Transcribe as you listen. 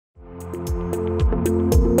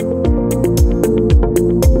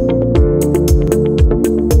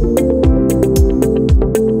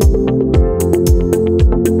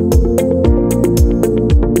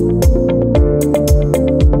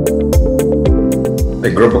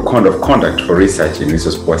The Global Code of Conduct for Research in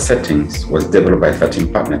Resource-Poor Settings was developed by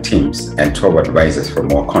 13 partner teams and 12 advisors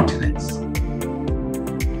from all continents.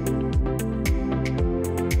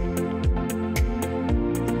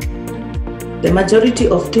 The majority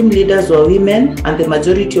of team leaders were women, and the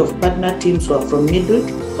majority of partner teams were from middle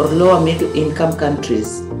or lower middle income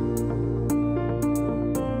countries.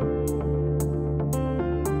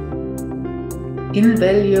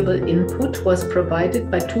 Invaluable input was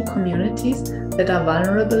provided by two communities that are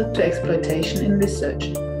vulnerable to exploitation in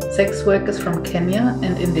research: sex workers from Kenya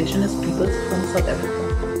and indigenous peoples from South Africa.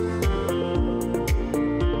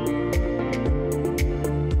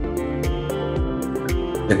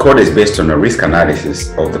 The code is based on a risk analysis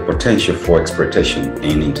of the potential for exploitation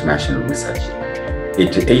in international research.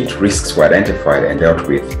 88 risks were identified and dealt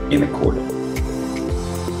with in the code.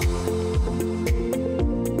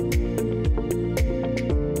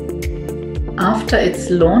 After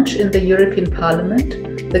its launch in the European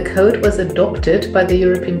Parliament, the code was adopted by the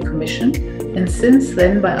European Commission and since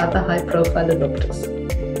then by other high-profile adopters.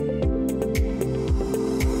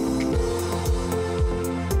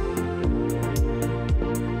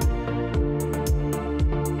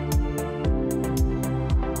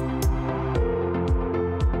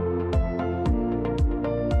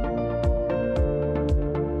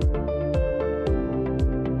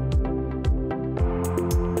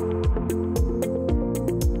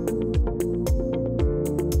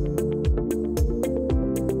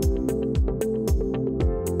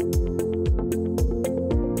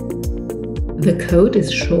 The code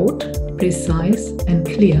is short, precise, and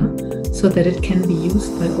clear so that it can be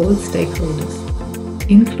used by all stakeholders,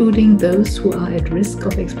 including those who are at risk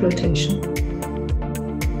of exploitation.